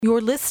You're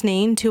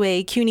listening to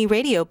a CUNY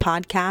radio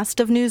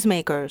podcast of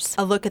Newsmakers,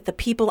 a look at the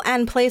people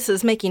and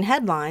places making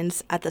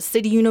headlines at the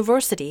City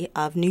University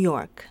of New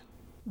York.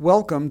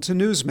 Welcome to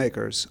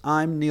Newsmakers.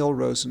 I'm Neil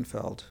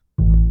Rosenfeld.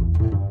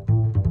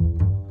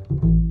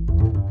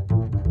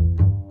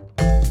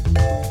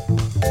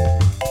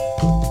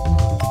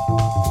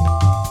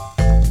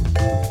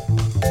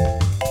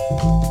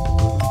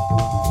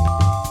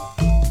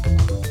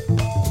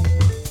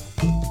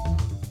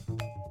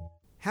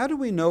 How do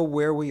we know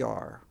where we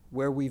are,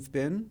 where we've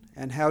been,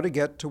 and how to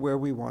get to where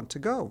we want to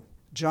go?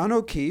 John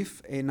O'Keefe,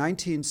 a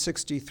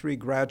 1963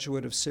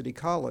 graduate of City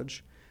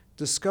College,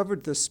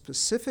 discovered the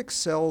specific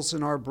cells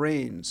in our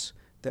brains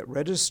that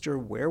register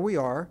where we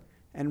are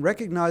and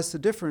recognize the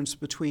difference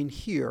between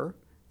here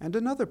and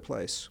another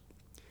place.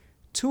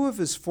 Two of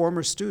his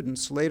former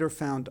students later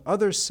found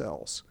other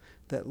cells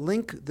that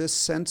link this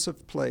sense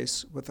of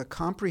place with a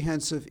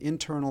comprehensive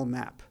internal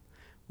map,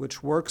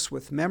 which works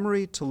with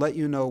memory to let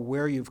you know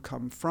where you've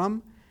come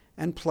from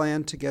and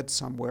plan to get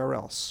somewhere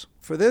else.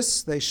 For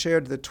this, they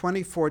shared the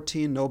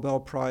 2014 Nobel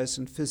Prize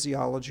in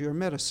Physiology or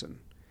Medicine.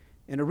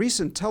 In a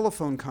recent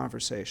telephone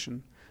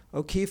conversation,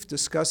 O'Keefe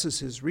discusses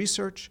his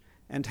research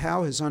and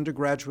how his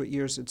undergraduate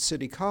years at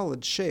City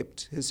College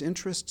shaped his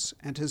interests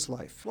and his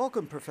life.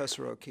 Welcome,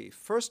 Professor O'Keefe.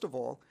 First of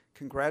all,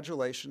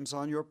 congratulations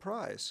on your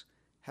prize.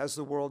 Has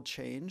the world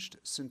changed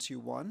since you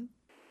won?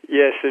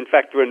 Yes, in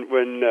fact,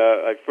 when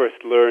I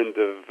first learned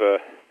of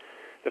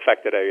the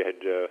fact that I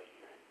had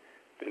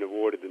been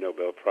awarded the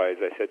Nobel Prize,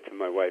 I said to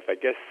my wife, I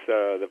guess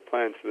the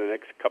plans for the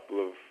next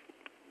couple of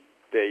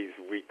days,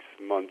 weeks,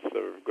 months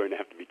are going to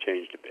have to be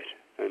changed a bit,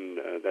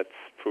 and that's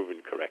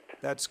proven correct.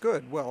 That's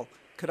good. Well,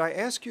 could I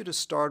ask you to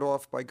start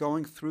off by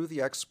going through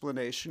the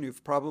explanation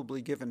you've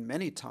probably given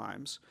many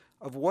times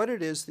of what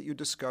it is that you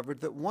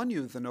discovered that won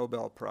you the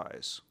Nobel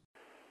Prize?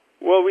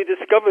 Well, we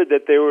discovered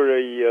that there were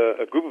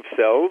a group of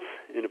cells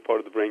in a part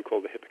of the brain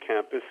called the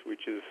hippocampus,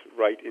 which is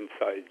right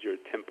inside your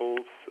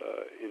temples,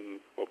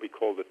 in what we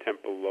call the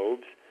temporal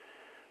lobes,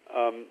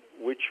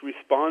 which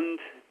respond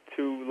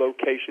to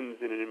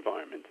locations in an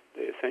environment.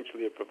 They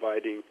essentially are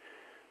providing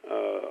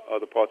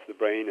other parts of the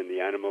brain and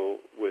the animal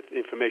with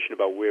information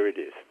about where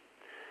it is.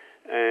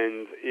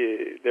 And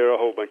there are a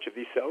whole bunch of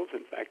these cells.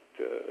 In fact,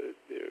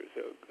 there's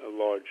a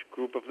large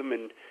group of them,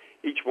 and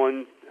each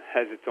one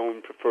has its own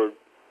preferred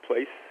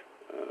place,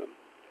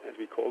 as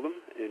we call them,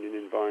 in an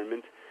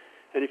environment.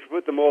 And if you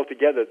put them all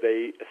together,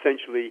 they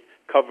essentially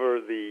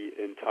cover the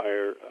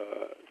entire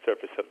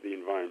surface of the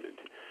environment.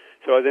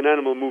 So as an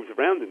animal moves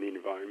around in the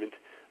environment,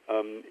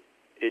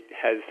 it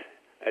has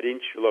at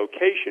each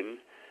location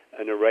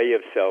an array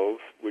of cells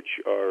which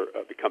are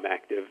become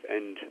active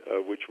and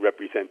which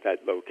represent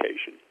that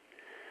location.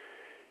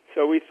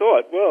 So we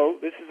thought, well,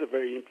 this is a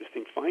very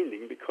interesting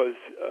finding because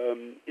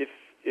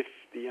if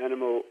the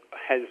animal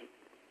has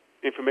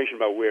information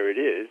about where it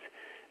is,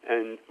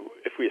 and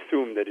if we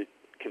assume that it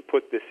can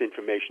put this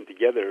information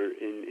together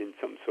in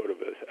some sort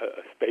of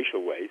a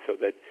spatial way so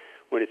that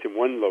when it's in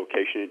one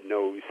location, it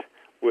knows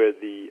where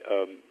the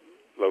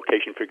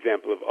location, for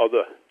example, of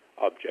other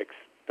objects,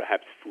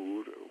 perhaps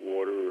food or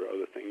water or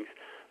other things,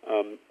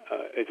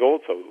 is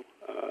also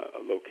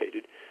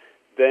located,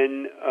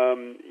 then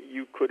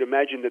you could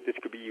imagine that this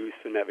could be used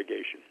for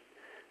navigation.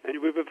 And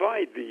it would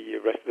provide the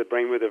rest of the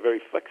brain with a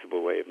very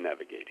flexible way of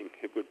navigating.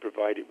 It would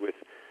provide it with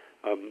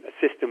a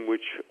system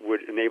which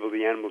would enable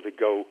the animal to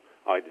go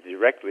either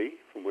directly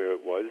from where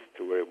it was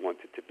to where it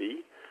wanted to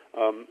be,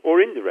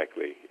 or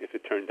indirectly if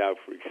it turned out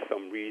for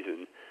some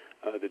reason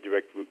the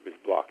direct route was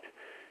blocked.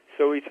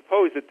 So we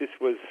suppose that this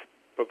was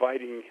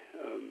providing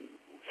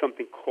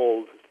something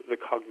called the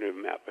cognitive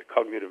map,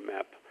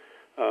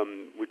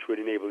 which would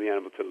enable the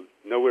animal to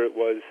know where it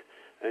was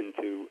and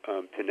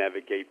to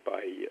navigate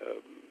by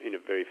in a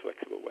very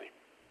flexible way.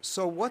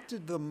 So what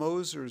did the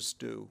Mosers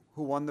do,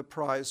 who won the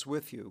prize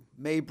with you,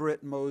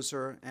 May-Britt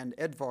Moser and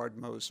Edvard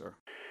Moser?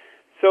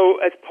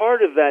 So as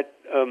part of that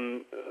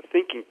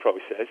thinking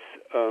process,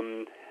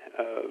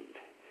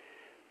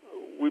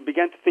 we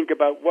began to think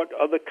about what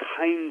other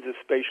kinds of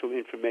spatial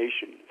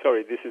information.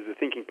 Sorry, this is the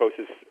thinking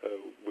process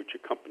which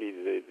accompanied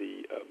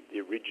the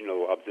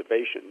original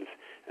observations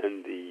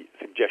and the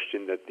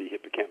suggestion that the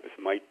hippocampus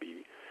might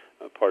be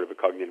part of a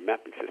cognitive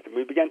mapping system.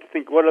 We began to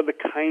think what other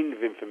kind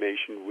of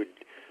information would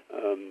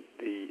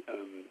the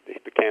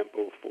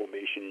hippocampal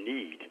formation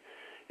need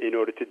in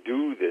order to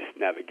do this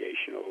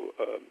navigational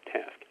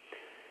task.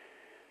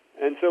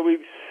 And so we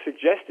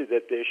suggested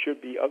that there should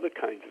be other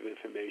kinds of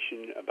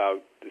information about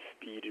the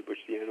speed at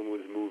which the animal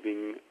was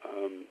moving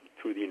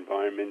through the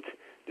environment,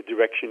 the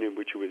direction in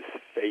which it was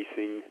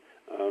facing,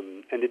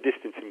 and the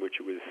distance in which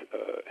it was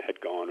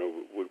had gone or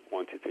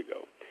wanted to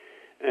go.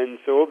 And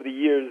so over the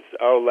years,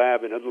 our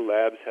lab and other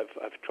labs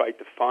have tried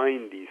to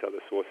find these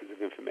other sources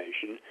of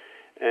information,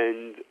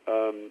 and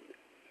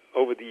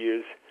over the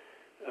years,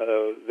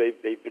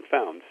 they've been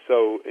found.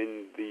 So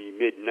in the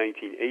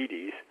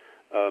mid-1980s,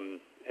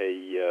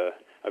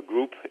 a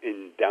group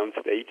in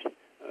downstate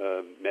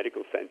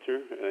medical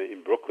center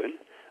in Brooklyn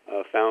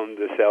found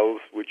the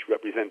cells which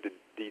represented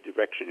the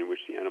direction in which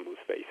the animal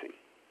was facing.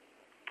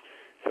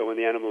 So when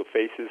the animal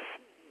faces,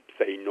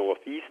 say,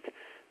 northeast,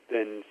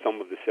 then some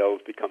of the cells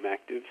become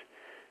active.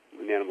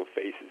 When the animal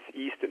faces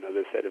east,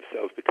 another set of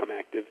cells become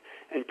active.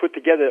 And put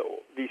together,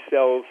 these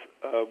cells,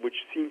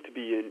 which seem to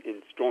be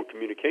in strong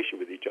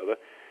communication with each other,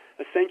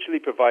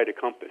 essentially provide a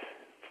compass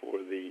for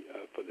the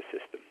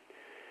system.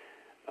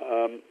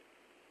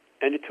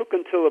 And it took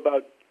until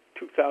about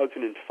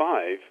 2005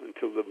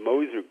 until the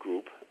Moser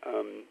group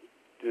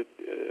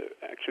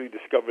actually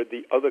discovered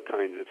the other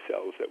kinds of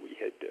cells that we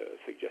had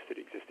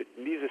suggested existed.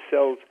 And these are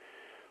cells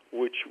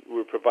which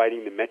were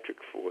providing the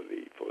metric for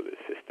the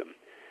system.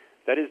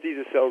 That is, these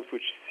are cells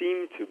which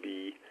seem to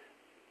be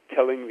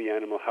telling the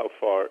animal how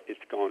far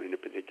it's gone in a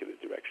particular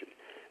direction.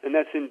 And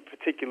that's in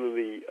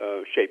particularly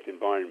shaped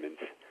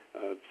environments.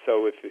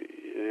 So if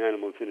an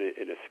animal's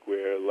in a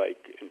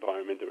square-like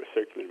environment or a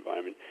circular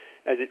environment,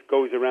 as it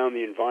goes around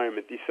the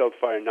environment, these cells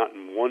fire not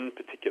in one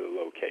particular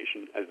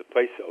location, as the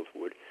place cells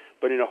would,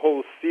 but in a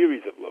whole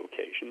series of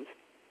locations.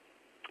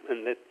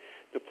 And that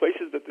the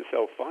places that the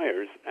cell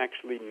fires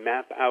actually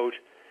map out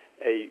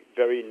a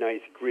very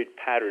nice grid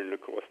pattern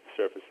across the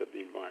surface of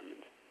the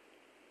environment.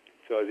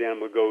 So as the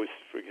animal goes,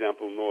 for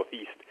example,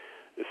 northeast,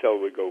 the cell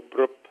would go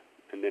brup,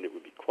 and then it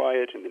would be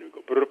quiet, and then it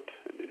would go brup,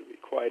 and then it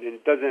would be quiet, and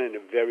it does it in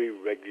a very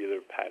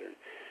regular pattern.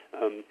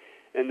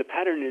 And the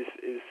pattern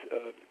is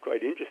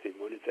quite interesting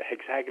one. It's a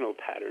hexagonal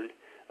pattern,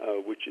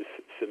 which is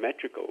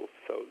symmetrical,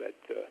 so that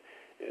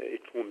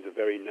it forms a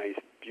very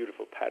nice,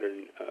 beautiful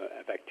pattern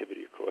of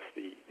activity across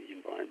the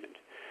environment.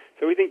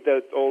 So we think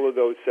that all of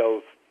those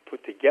cells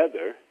put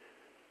together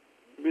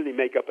really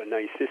make up a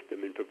nice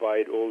system and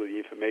provide all of the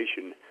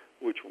information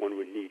which one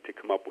would need to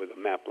come up with a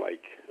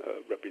map-like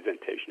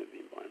representation of the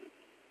environment.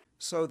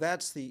 So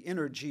that's the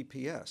inner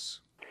GPS.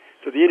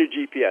 So the inner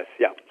GPS,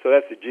 yeah. So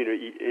that's the inner.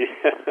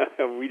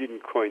 We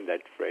didn't coin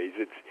that phrase.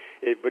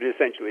 But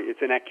essentially,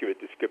 it's an accurate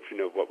description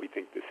of what we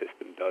think the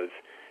system does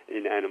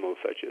in animals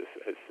such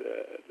as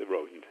the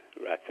rodent,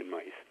 rats and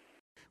mice.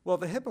 Well,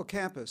 the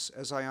hippocampus,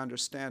 as I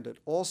understand it,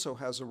 also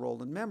has a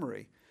role in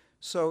memory.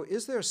 So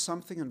is there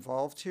something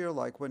involved here,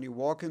 like when you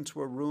walk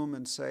into a room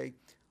and say,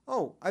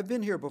 oh, I've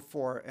been here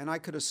before, and I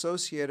could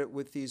associate it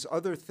with these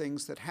other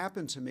things that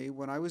happened to me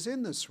when I was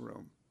in this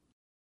room?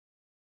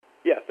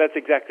 Yes, that's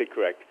exactly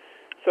correct.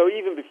 So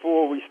even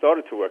before we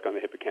started to work on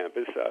the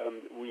hippocampus,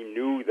 we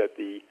knew that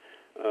the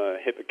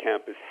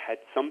hippocampus had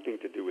something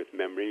to do with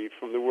memory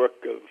from the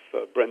work of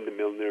Brenda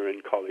Milner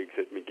and colleagues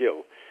at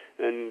McGill.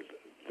 And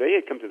they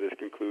had come to this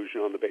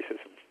conclusion on the basis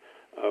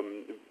of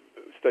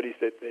studies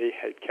that they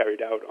had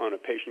carried out on a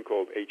patient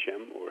called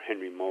H.M., or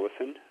Henry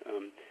Mollison,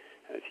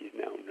 as he's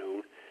now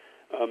known.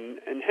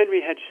 And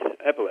Henry had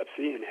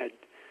epilepsy and had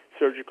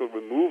surgical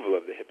removal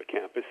of the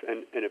hippocampus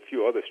and a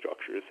few other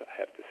structures, I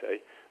have to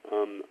say,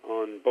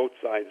 on both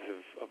sides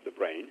of the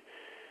brain.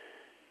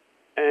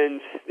 And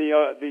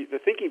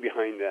the thinking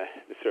behind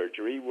the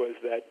surgery was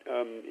that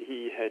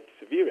he had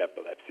severe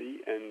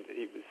epilepsy, and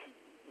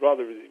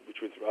which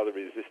was rather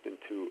resistant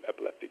to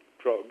epileptic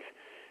drugs.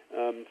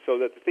 So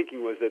that the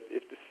thinking was that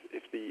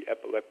if the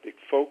epileptic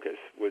focus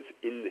was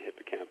in the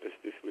hippocampus,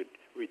 this would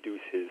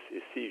reduce his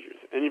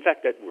seizures. And in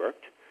fact, that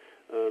worked.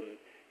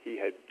 He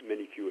had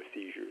many fewer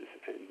seizures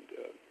and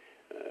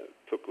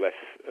took less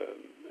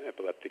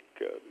epileptic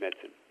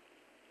medicine.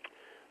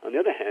 On the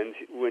other hand,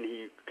 when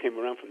he came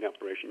around from the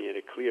operation, he had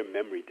a clear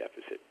memory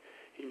deficit.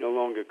 He no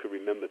longer could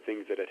remember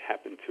things that had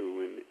happened to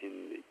him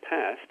in the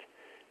past,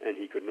 and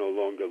he could no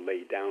longer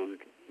lay down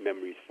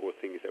memories for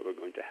things that were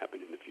going to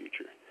happen in the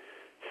future.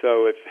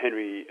 So if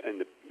Henry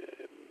and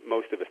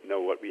most of us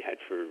know what we had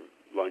for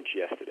lunch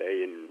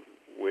yesterday and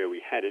where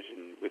we had it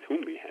and with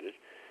whom we had it,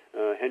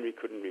 Henry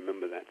couldn't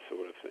remember that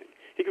sort of thing.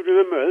 He could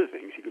remember other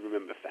things. He could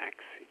remember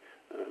facts,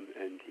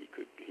 and he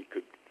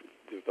could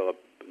develop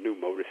new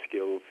motor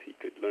skills. He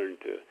could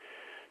learn to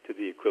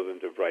the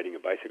equivalent of riding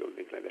a bicycle and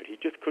things like that. He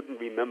just couldn't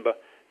remember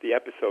the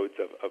episodes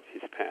of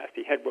his past.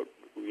 He had what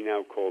we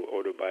now call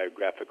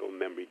autobiographical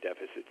memory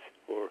deficits,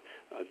 or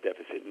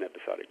deficit in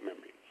episodic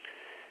memory.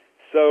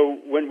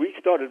 So when we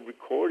started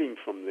recording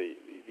from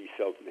these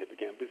cells in the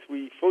hippocampus,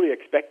 we fully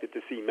expected to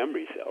see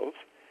memory cells,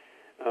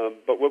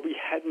 but what we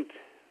hadn't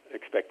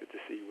expected to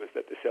see was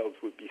that the cells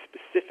would be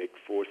specific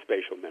for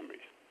spatial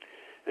memories.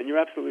 And you're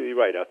absolutely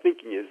right. Our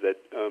thinking is that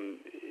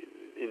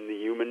in the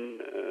human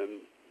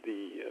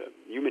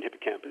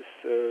hippocampus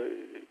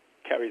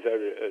carries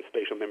out a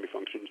spatial memory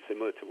function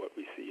similar to what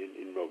we see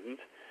in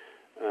rodents,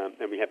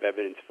 and we have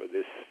evidence for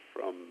this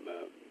from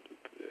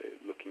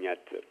looking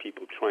at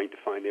people trying to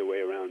find their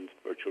way around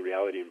virtual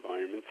reality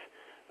environments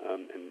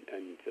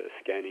and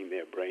scanning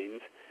their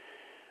brains,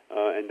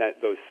 and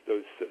that those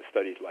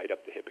studies light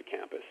up the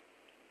hippocampus.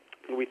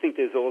 And we think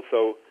there's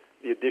also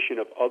the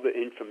addition of other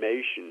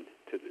information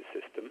to the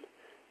system,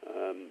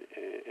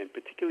 and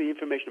particularly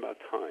information about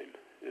time.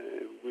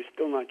 We're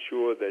still not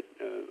sure that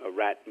a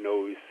rat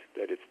knows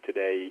that it's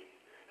today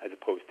as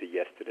opposed to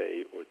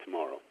yesterday or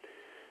tomorrow.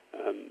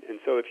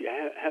 And so if you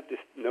have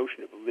this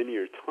notion of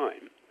linear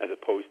time as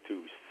opposed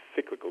to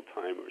cyclical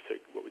time, or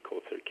what we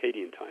call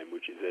circadian time,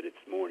 which is that it's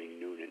morning,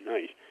 noon, and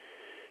night,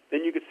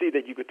 then you could see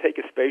that you could take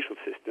a spatial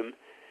system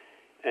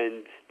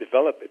and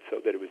develop it so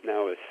that it was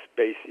now a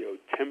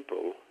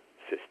spatio-temporal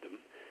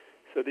system,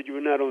 so that you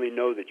would not only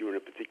know that you were in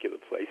a particular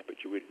place,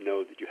 but you would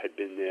know that you had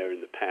been there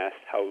in the past,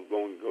 how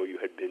long ago you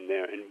had been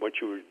there, and what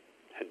you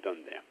had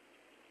done there.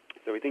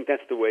 So we think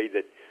that's the way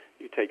that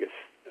you take a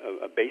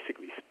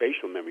basically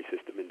spatial memory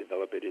system and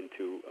develop it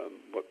into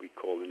what we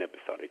call an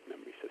episodic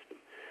memory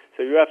system.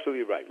 So you're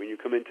absolutely right. When you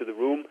come into the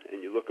room and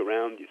you look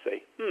around, you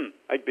say,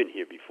 I've been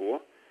here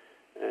before.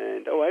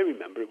 And, I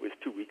remember it was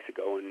 2 weeks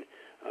ago, and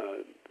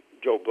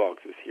Joe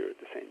Bloggs was here at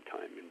the same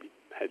time, and we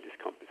had this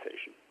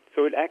conversation.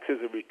 So it acts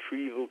as a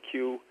retrieval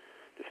cue.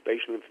 The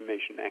spatial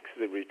information acts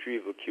as a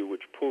retrieval cue,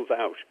 which pulls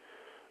out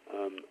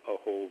a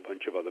whole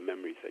bunch of other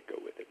memories that go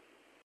with it.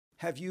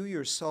 Have you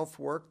yourself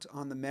worked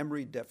on the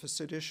memory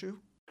deficit issue?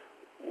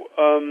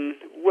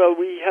 Well,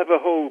 we have a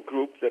whole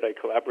group that I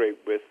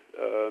collaborate with.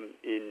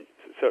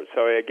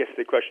 Sorry, I guess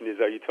the question is,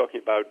 are you talking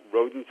about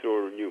rodents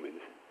or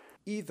humans?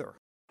 Either.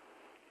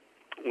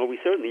 Well, we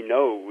certainly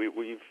know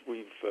we've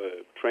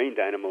trained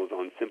animals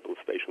on simple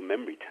spatial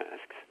memory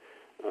tasks,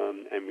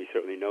 and we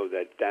certainly know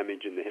that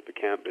damage in the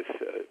hippocampus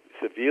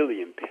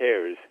severely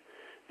impairs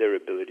their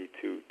ability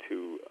to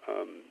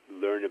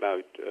learn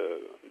about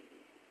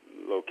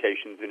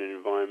locations in an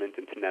environment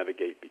and to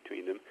navigate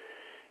between them.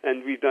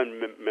 And we've done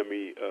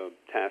memory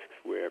tasks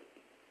where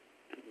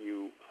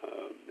you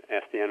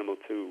ask the animal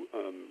to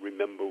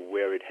remember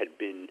where it had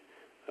been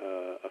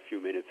a few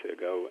minutes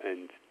ago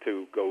and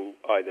to go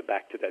either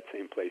back to that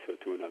same place or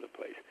to another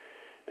place.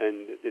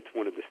 And it's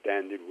one of the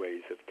standard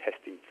ways of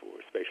testing for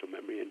spatial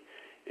memory, and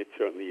it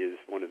certainly is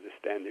one of the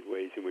standard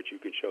ways in which you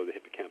can show the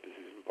hippocampus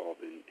is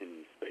involved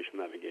in spatial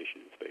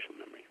navigation and spatial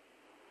memory.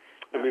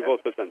 And we've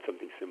also done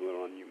something similar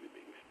on human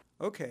beings.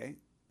 Okay.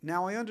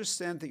 Now, I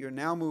understand that you're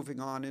now moving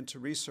on into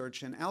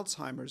research in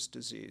Alzheimer's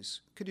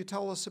disease. Could you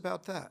tell us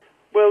about that?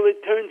 Well,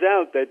 it turns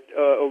out that,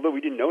 although we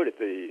didn't know it at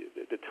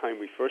the time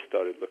we first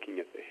started looking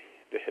at the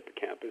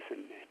hippocampus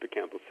and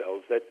hippocampal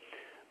cells, that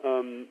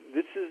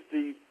this is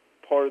the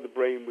part of the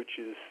brain which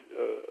is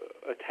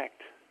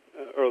attacked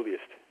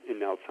earliest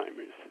in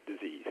Alzheimer's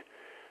disease.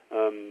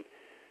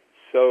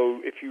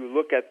 So if you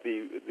look at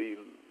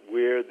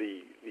where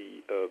the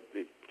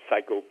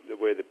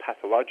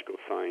pathological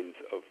signs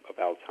of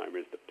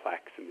Alzheimer's, the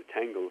plaques and the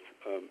tangles,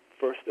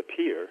 first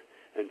appear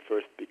and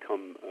first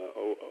become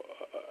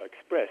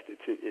expressed,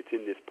 it's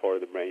in this part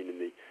of the brain, in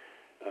the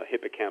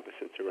hippocampus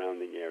and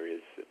surrounding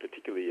areas,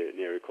 particularly an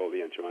area called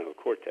the entorhinal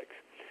cortex.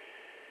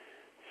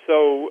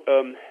 So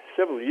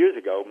several years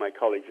ago, my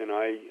colleagues and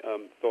I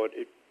thought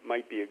it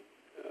might be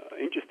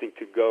interesting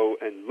to go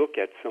and look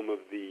at some of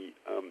the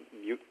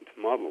mutant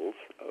models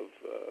of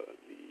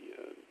the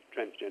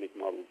transgenic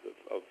models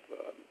of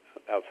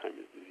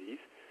Alzheimer's disease,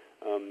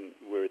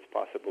 where it's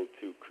possible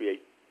to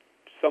create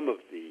some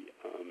of the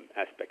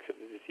aspects of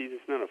the disease.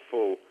 It's not a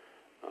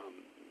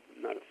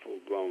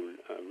full-blown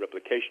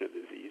replication of the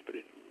disease, but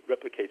it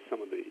replicates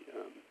some of the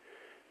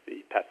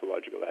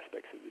pathological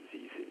aspects of the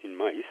disease in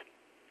mice,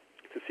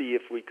 to see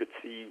if we could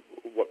see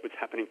what was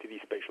happening to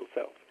these spatial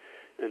cells.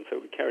 And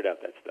so we carried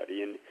out that study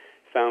and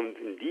found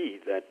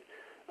indeed that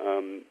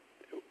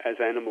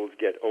as these animals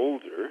get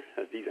older,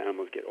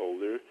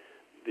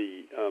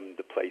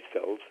 the place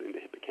cells in the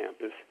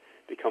hippocampus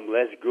become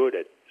less good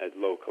at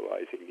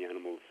localizing the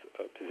animal's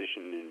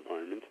position in the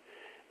environment,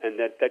 and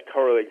that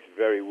correlates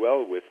very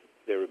well with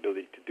their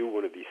ability to do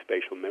one of these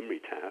spatial memory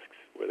tasks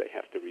where they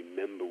have to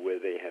remember where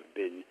they have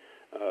been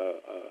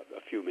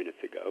a few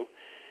minutes ago.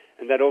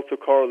 And that also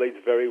correlates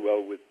very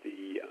well with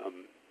the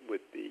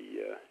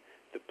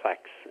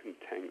plaques and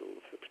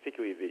tangles,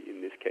 particularly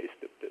in this case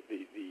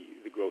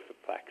the growth of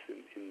plaques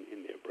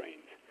in their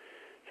brains.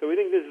 So we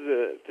think this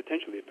is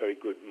potentially a very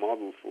good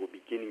model for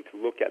beginning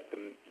to look at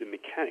the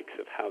mechanics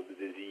of how the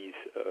disease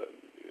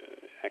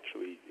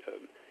actually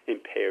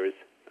impairs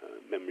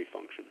memory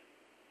function.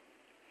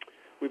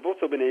 We've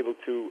also been able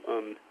to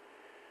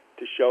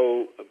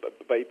show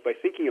by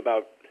thinking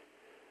about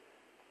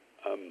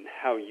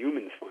how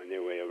humans find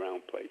their way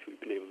around place, we've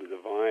been able to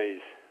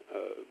devise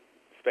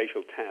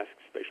spatial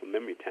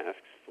memory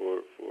tasks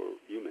for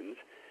humans,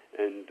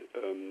 and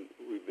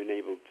we've been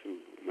able to,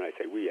 when I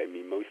say we, I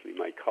mean mostly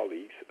my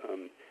colleagues,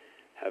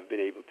 have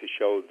been able to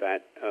show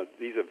that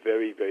these are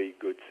very, very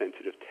good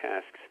sensitive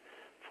tasks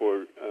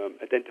for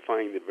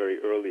identifying the very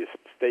earliest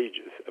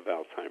stages of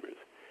Alzheimer's.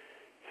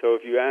 So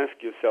if you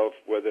ask yourself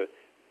whether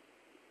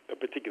a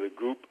particular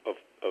group of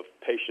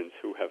patients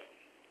who have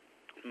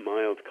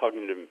mild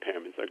cognitive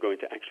impairments are going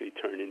to actually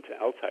turn into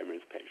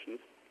Alzheimer's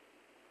patients,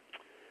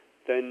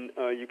 then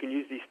you can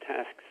use these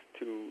tasks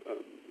to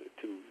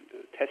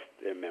test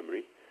their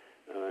memory,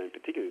 and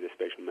particularly their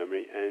spatial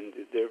memory, and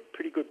they're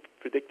pretty good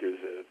predictors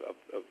of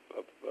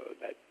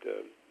that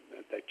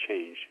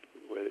change.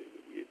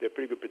 They're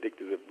pretty good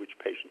predictors of which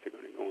patients are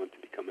going to go on to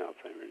become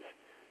Alzheimer's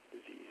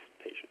disease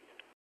patients.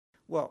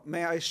 Well,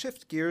 may I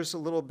shift gears a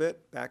little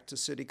bit back to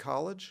City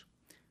College?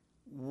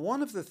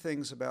 One of the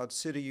things about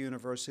City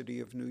University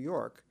of New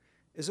York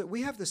is that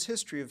we have this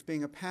history of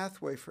being a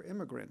pathway for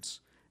immigrants.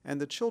 and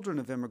the children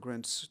of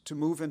immigrants to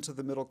move into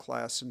the middle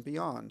class and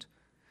beyond.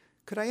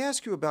 Could I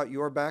ask you about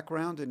your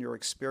background and your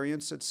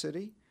experience at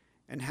City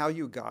and how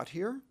you got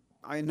here?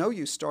 I know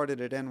you started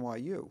at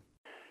NYU.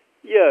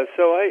 Yeah,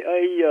 so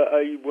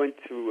I went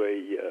to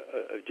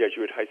a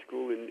Jesuit high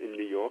school in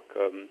New York,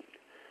 and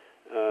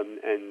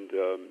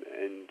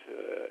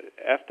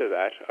after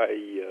that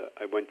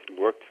I went and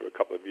worked for a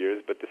couple of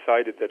years, but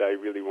decided that I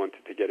really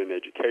wanted to get an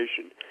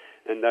education,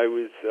 and I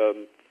was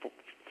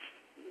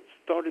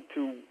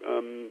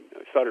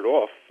started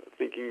off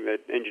thinking that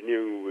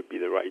engineering would be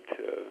the right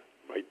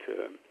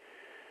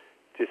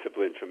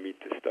discipline for me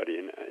to study,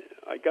 and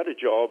I got a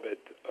job at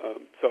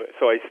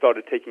so I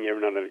started taking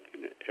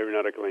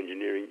aeronautical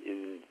engineering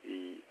in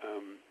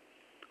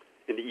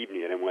the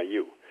evening at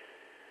NYU.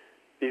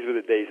 These were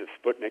the days of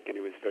Sputnik, and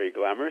it was very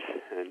glamorous,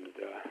 and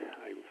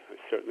I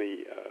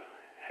certainly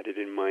had it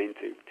in mind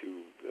to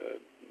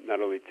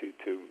not only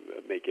to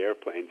make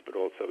airplanes, but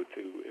also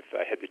to, if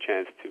I had the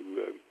chance, to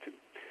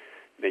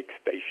make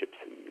spaceships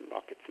and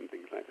rockets and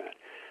things like that.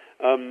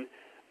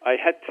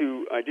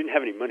 I didn't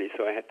have any money,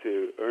 so I had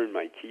to earn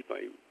my keep.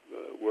 I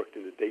worked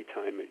in the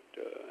daytime at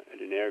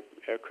an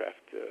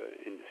aircraft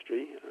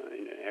industry,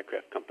 in an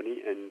aircraft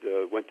company, and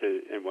went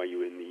to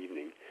NYU in the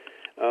evening.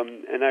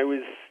 And I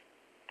was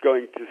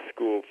going to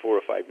school 4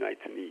 or 5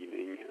 nights in the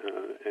evening,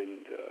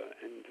 and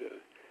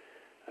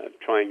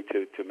trying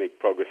to make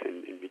progress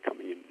in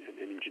becoming an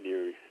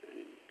engineer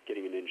and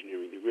getting an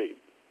engineering degree.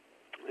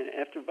 And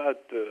after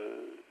about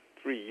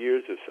 3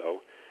 years or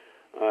so,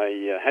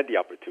 I had the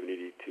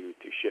opportunity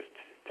to shift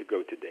to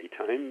go to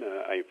daytime.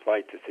 I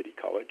applied to City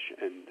College,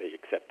 and they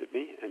accepted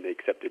me, and they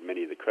accepted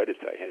many of the credits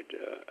I had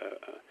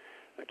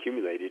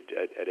accumulated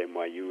at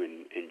NYU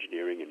in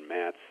engineering and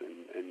maths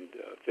and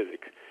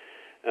physics.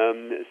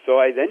 So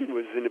I then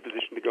was in a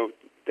position to go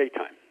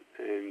daytime,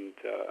 and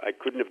I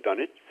couldn't have done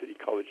it. City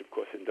College, of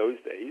course, in those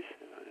days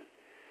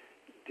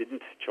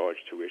didn't charge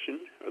tuition,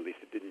 or at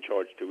least it didn't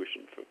charge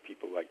tuition for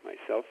people like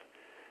myself.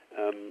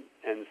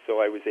 And so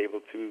I was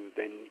able to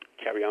then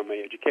carry on my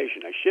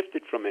education. I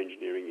shifted from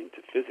engineering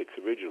into physics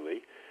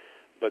originally,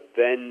 but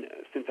then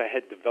since I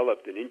had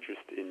developed an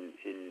interest in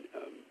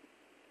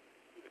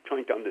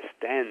trying to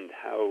understand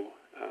how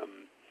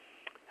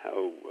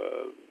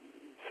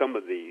some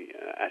of the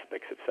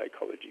aspects of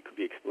psychology could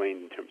be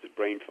explained in terms of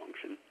brain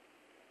function,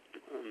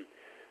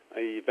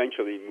 I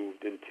eventually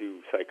moved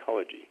into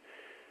psychology.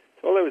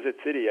 So while I was at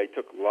City, I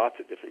took lots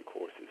of different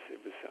courses.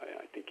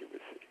 I think it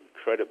was an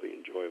incredibly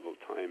enjoyable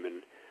time,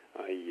 and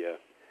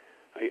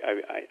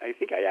I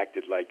think I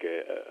acted like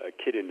a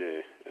kid in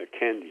a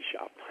candy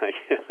shop.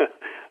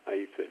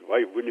 I said,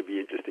 why wouldn't it be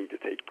interesting to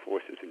take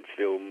courses in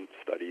film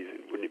studies,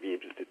 and wouldn't it be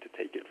interested to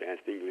take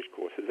advanced English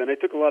courses? And I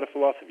took a lot of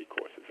philosophy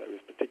courses. I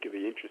was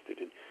particularly interested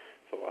in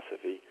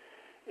philosophy,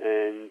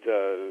 and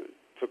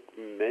took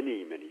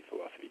many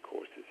philosophy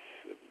courses,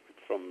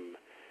 from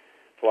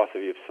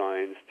philosophy of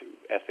science to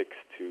ethics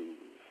to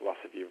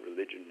philosophy of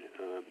religion,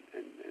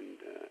 and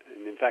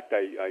in fact,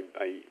 I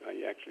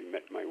actually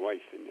met my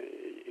wife in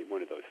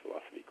one of those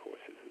philosophy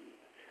courses, and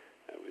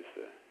that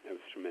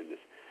was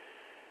tremendous.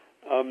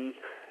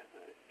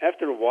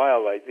 After a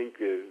while, I think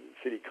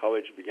City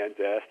College began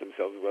to ask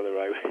themselves whether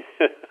I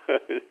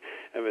was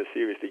ever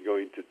seriously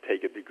going to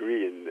take a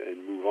degree and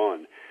move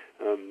on.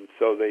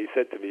 So they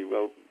said to me,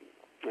 well,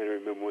 I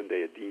remember one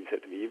day a dean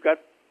said to me, you've got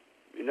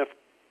enough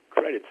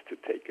credits to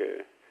take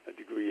a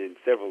degree in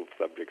several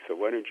subjects, so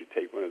why don't you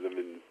take one of them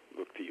and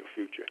look to your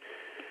future?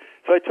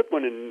 So I took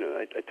one, and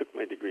I took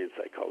my degree in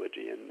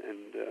psychology, and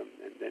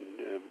then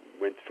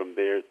went from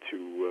there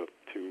to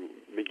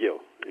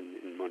McGill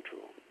in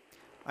Montreal.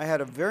 I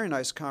had a very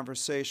nice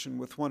conversation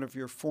with one of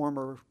your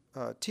former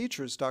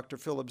teachers, Dr.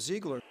 Philip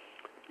Ziegler.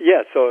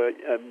 Yeah, so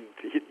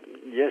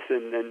yes,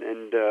 and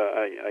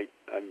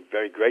I'm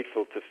very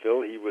grateful to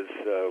Phil. He was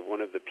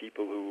one of the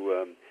people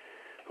who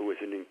was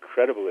an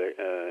incredible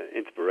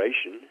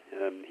inspiration.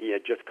 He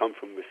had just come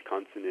from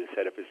Wisconsin and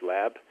set up his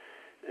lab,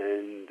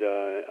 and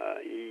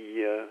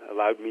he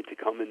allowed me to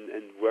come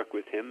and work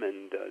with him,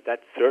 and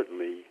that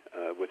certainly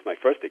was my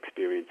first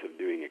experience of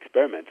doing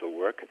experimental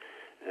work,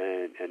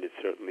 and it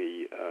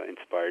certainly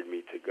inspired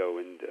me to go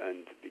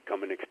and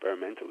become an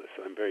experimentalist,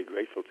 so I'm very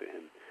grateful to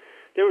him.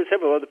 There were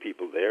several other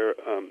people there.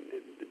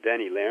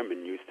 Danny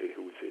Lehrman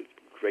who was a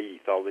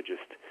great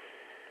ethologist,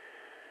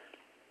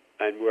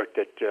 and worked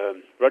at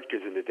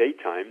Rutgers in the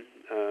daytime,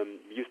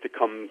 used to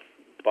come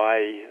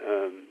by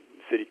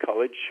City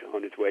College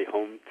on his way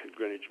home to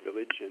Greenwich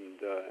Village, and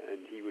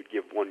he would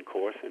give one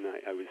course, and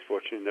I was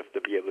fortunate enough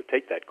to be able to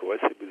take that course.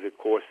 It was a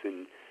course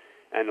in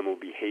animal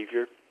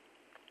behavior,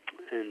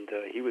 and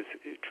he was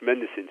a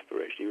tremendous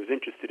inspiration. He was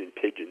interested in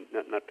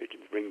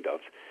ring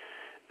doves,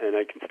 and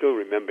I can still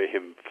remember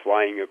him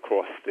flying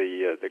across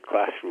the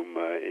classroom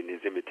in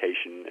his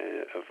imitation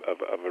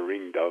of a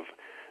ring dove.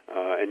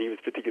 And he was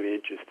particularly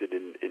interested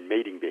in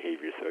mating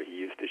behavior, so he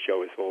used to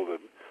show us all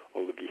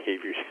the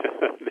behaviors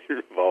that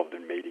are involved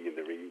in mating in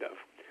the ring dove.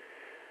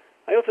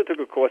 I also took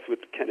a course with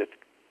Kenneth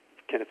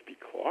B.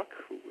 Clark,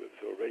 who was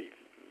already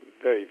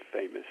very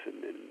famous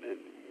and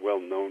well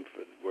known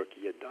for the work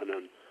he had done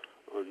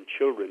on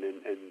children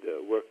and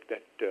work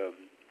that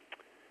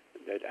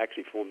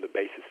actually formed the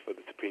basis for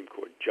the Supreme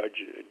Court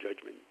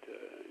judgment,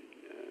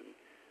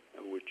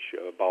 which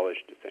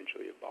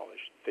essentially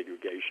abolished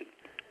segregation.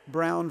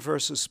 Brown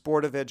versus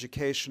Board of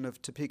Education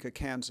of Topeka,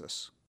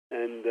 Kansas.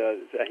 And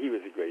he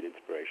was a great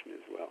inspiration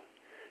as well.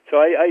 So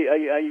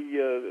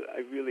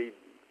I really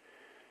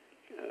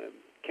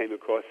came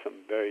across some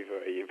very,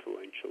 very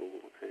influential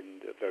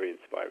and very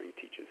inspiring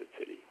teachers at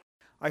City.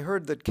 I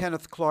heard that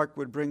Kenneth Clark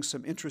would bring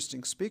some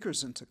interesting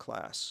speakers into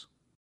class.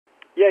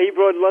 Yeah, he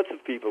brought lots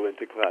of people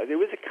into class. It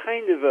was a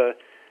kind of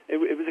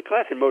it was a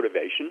class in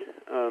motivation,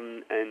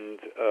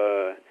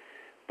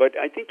 but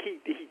I think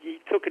he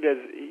took it as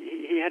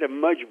he had a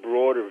much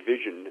broader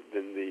vision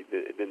than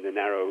the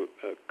narrow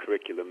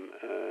curriculum,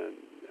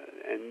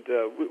 and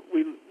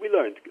we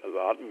learned a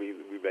lot, and we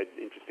read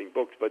interesting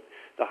books. But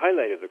the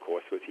highlight of the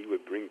course was he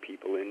would bring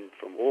people in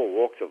from all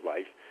walks of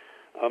life,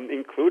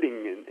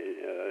 including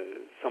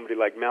somebody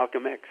like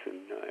Malcolm X.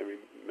 And I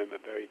remember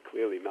very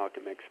clearly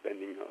Malcolm X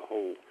spending a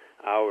whole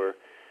hour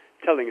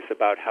telling us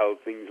about how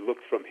things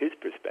looked from his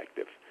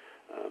perspective.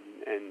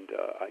 And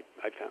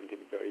I found him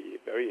very,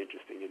 very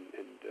interesting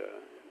and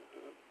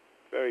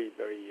very,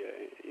 very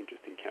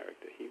interesting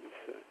character. He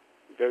was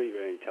very,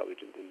 very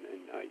intelligent,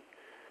 and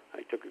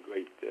I took a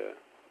great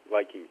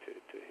liking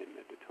to him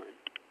at the time.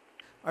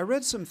 I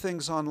read some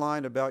things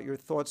online about your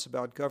thoughts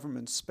about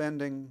government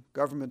spending,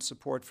 government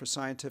support for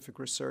scientific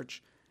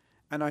research,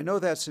 and I know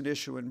that's an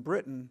issue in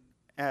Britain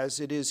as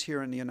it is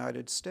here in the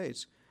United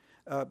States.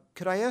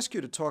 Could I ask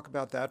you to talk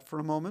about that for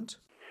a moment?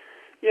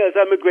 Yes,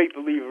 I'm a great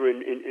believer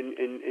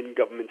in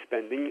government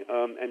spending,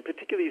 and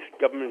particularly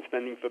government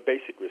spending for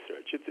basic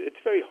research.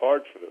 It's very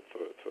hard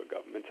for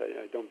governments.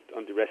 I don't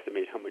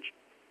underestimate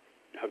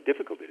how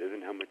difficult it is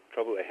and how much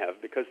trouble they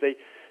have, because they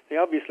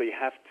obviously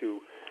have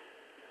to,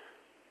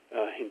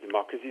 in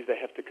democracies,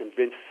 they have to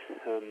convince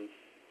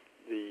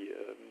the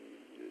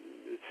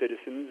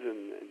citizens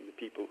and the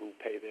people who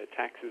pay their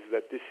taxes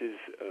that this is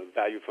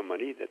value for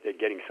money, that they're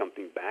getting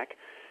something back.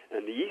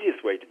 And the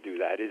easiest way to do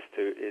that is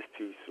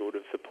to sort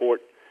of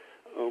support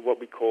what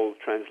we call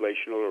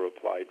translational or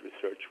applied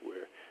research,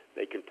 where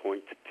they can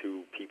point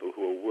to people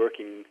who are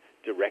working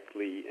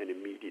directly and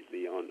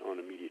immediately on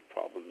immediate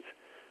problems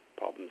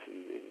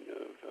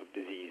of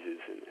diseases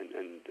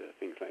and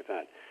things like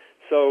that.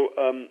 So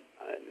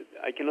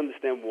I can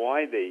understand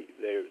why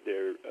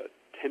they're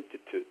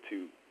tempted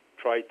to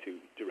try to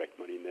direct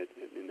money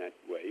in that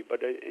way.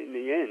 But in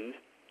the end,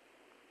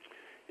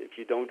 if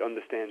you don't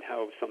understand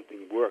how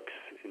something works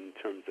in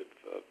terms of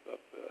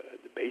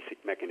the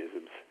basic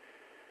mechanisms,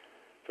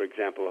 for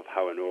example, of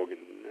how an organ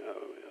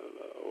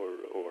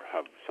or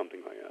how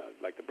something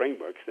like the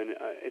brain works, then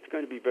it's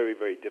going to be very,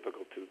 very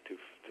difficult to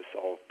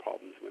solve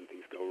problems when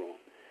things go wrong.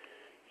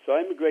 So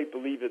I'm a great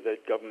believer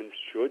that governments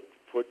should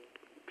put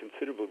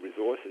considerable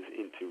resources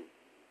into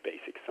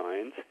basic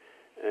science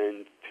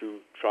and to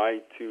try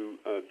to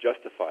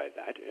justify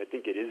that. I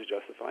think it is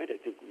justified.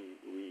 I think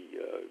we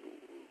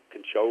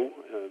can show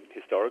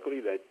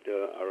historically that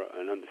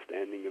an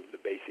understanding of the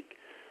basic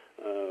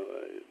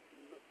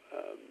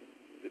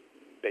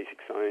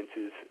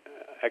sciences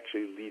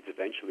actually leads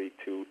eventually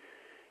to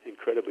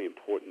incredibly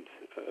important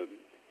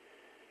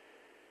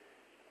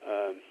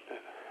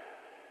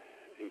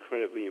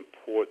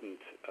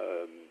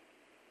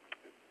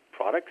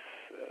products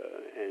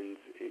and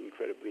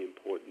incredibly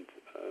important.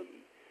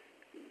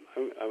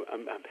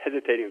 I'm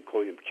hesitating on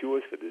calling them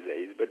cures for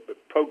disease, but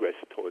progress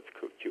towards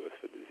cures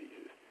for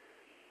diseases.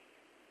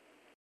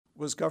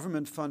 Was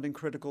government funding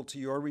critical to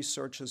your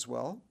research as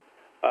well?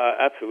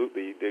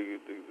 Absolutely.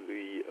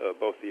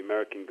 Both the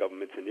American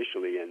governments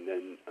initially, and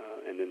then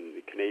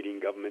the Canadian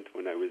government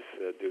when I was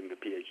doing the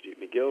PhD at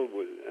McGill,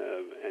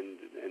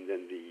 and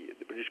then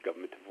the British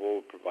government have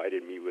all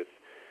provided me with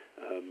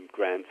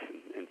grants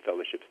and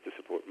fellowships to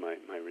support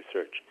my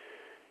research.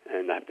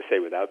 And I have to say,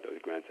 without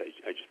those grants,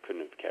 I just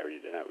couldn't have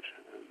carried it out.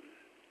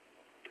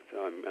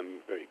 So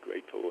I'm very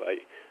grateful. I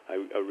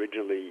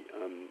originally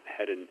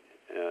had an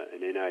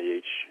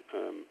NIH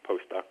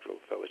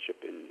postdoctoral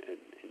fellowship in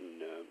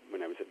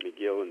when I was at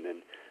McGill, and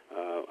then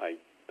I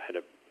had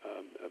a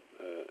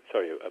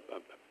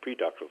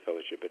predoctoral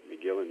fellowship at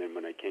McGill, and then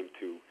when I came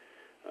to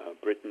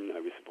Britain, I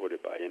was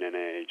supported by an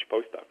NIH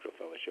postdoctoral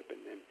fellowship,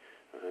 and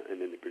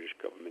then the British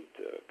government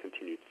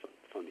continued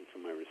funding for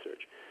my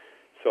research.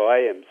 So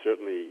I am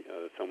certainly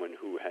someone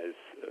who has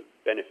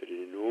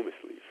benefited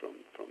enormously from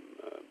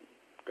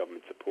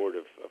government support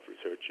of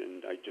research,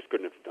 and I just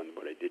couldn't have done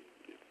what I did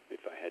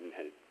if I hadn't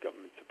had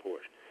government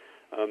support.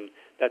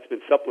 That's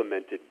been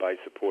supplemented by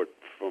support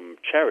from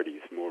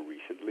charities more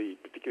recently,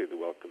 particularly the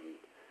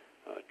Wellcome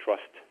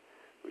Trust,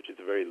 which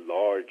is a very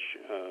large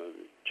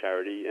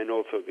charity, and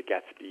also the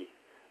Gatsby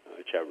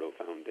Charitable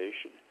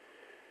Foundation.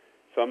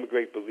 So I'm a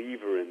great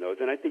believer in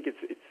those, and I think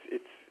it's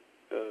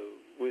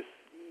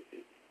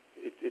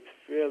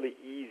fairly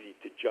easy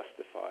to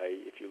justify,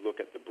 if you look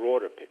at the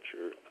broader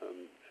picture,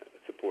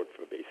 support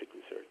for basic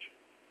research.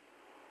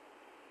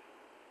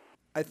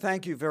 I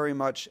thank you very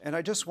much, and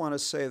I just want to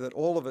say that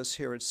all of us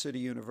here at City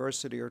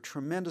University are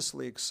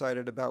tremendously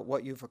excited about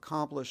what you've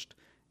accomplished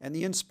and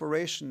the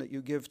inspiration that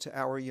you give to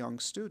our young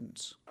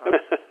students.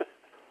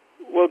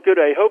 Well, good.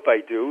 I hope I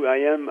do. I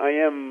am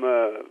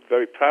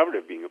very proud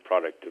of being a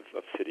product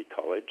of City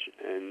College,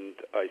 and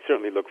I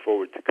certainly look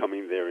forward to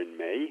coming there in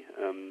May.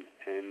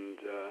 And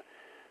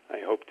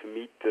I hope to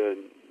meet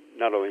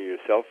not only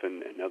yourself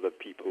and other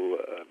people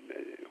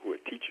who are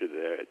teachers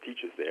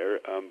there,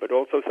 but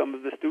also some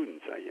of the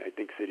students. I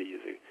think City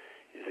is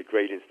a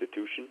great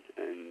institution,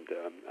 and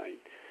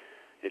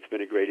it's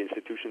been a great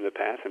institution in the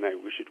past, and I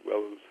wish it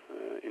well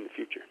in the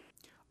future.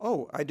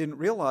 Oh, I didn't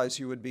realize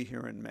you would be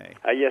here in May.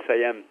 Yes,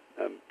 I am.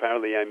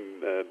 Apparently,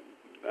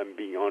 I'm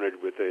being honored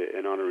with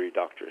an honorary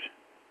doctorate.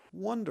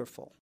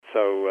 Wonderful.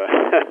 So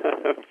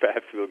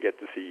perhaps we'll get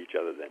to see each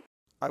other then.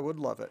 I would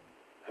love it.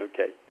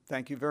 Okay.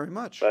 Thank you very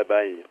much.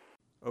 Bye-bye.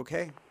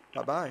 Okay.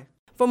 Bye-bye.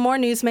 For more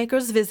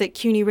Newsmakers, visit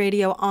CUNY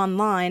Radio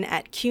online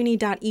at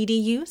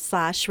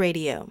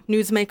cuny.edu/radio.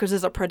 Newsmakers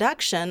is a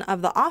production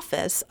of the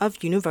Office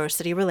of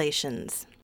University Relations.